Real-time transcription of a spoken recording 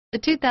The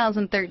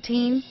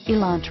 2013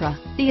 Elantra.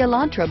 The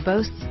Elantra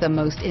boasts the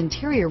most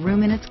interior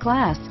room in its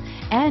class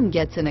and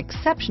gets an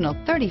exceptional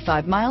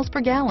 35 miles per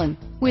gallon.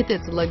 With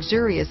its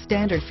luxurious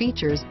standard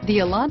features, the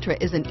Elantra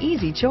is an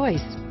easy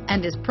choice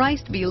and is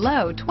priced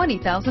below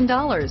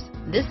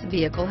 $20,000. This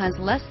vehicle has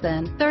less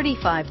than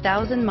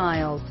 35,000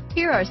 miles.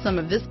 Here are some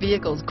of this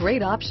vehicle's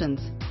great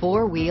options: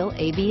 four-wheel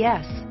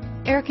ABS,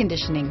 air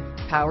conditioning,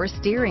 power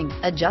steering,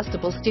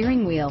 adjustable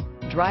steering wheel,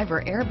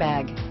 driver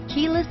airbag,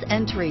 keyless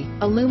entry,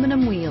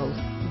 aluminum wheels,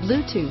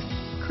 Bluetooth,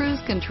 cruise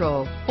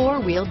control,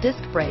 four-wheel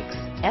disc brakes,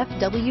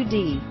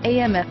 FWD,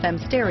 AM/FM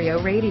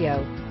stereo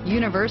radio,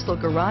 universal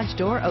garage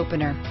door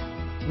opener,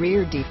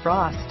 rear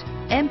defrost,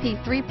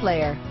 MP3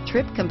 player,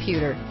 trip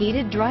computer,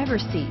 heated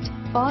driver's seat,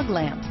 fog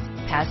lamps,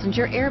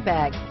 passenger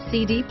airbag,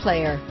 CD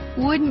player.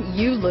 Wouldn't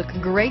you look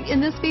great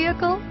in this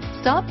vehicle?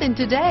 Stop in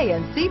today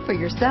and see for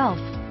yourself.